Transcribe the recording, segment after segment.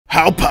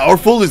how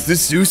powerful is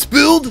this Zeus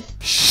build?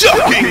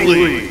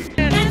 Shockingly!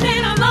 And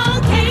then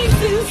along came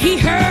Zeus. He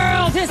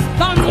hurled his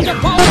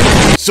thunderbolt.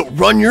 So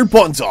run your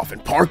buns off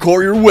and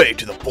parkour your way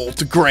to the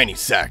bolt of granny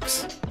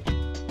sacks.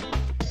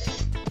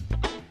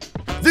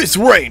 This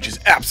range is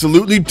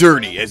absolutely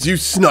dirty as you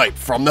snipe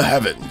from the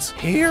heavens.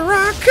 Here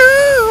I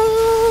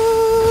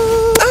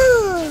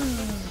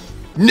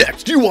come!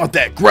 Next, you want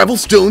that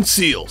gravelstone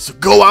seal, so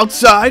go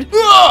outside.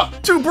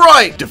 Too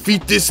bright!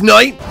 Defeat this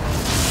knight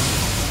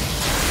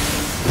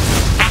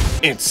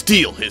and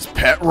steal his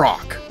pet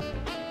rock.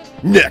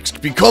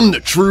 Next, become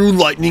the true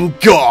lightning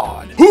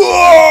god.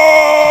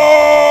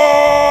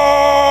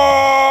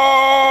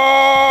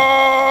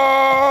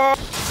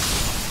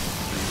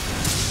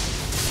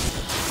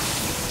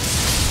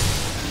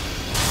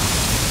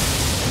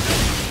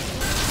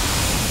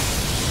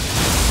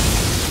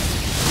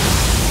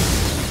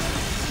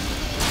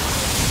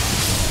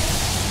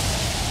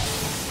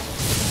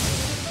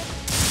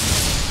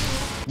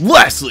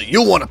 Lastly,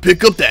 you'll want to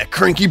pick up that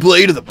cranky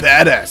blade of the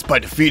badass by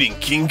defeating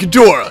King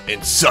Ghidorah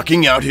and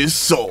sucking out his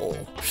soul.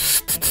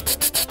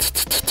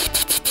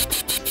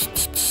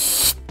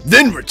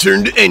 Then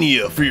return to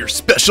Aiolio for your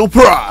special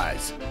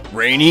prize,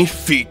 Rainy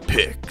Feet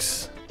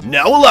Picks.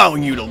 Now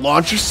allowing you to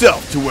launch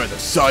yourself to where the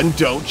sun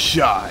don't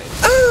shine.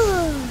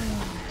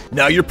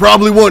 Now you're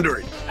probably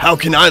wondering, how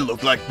can I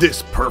look like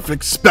this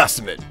perfect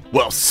specimen?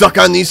 Well, suck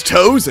on these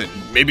toes and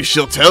maybe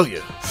she'll tell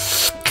you.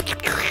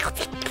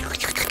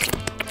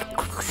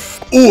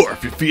 Or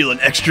if you're feeling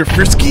extra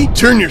frisky,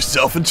 turn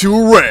yourself into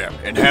a ram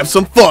and have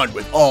some fun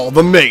with all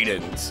the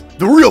maidens.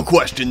 The real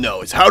question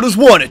though is, how does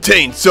one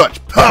attain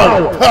such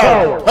power?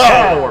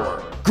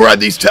 Grab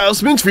these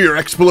talismans for your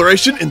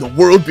exploration and the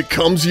world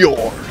becomes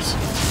yours.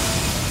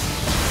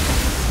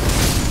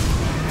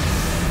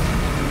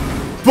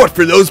 But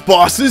for those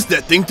bosses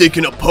that think they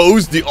can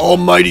oppose the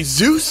almighty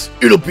Zeus,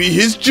 it'll be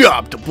his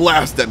job to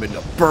blast them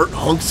into burnt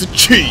hunks of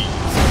cheese.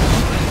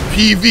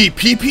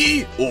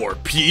 PvPP or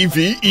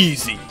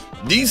PvEasy.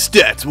 These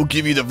stats will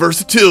give you the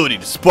versatility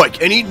to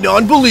spike any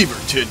non-believer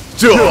to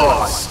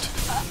dust.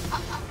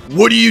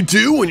 What do you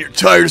do when you're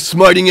tired of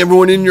smiting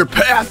everyone in your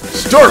path?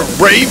 Start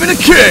a rave in a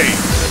cave!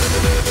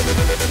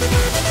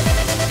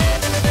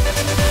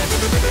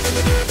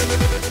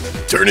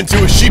 Turn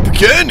into a sheep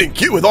again and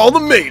get with all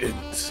the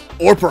maidens.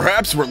 Or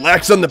perhaps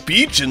relax on the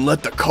beach and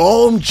let the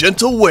calm,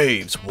 gentle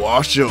waves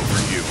wash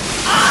over you.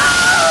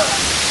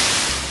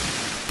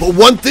 But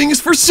one thing is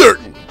for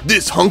certain.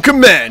 This hunk of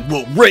man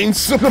will reign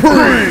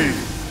supreme!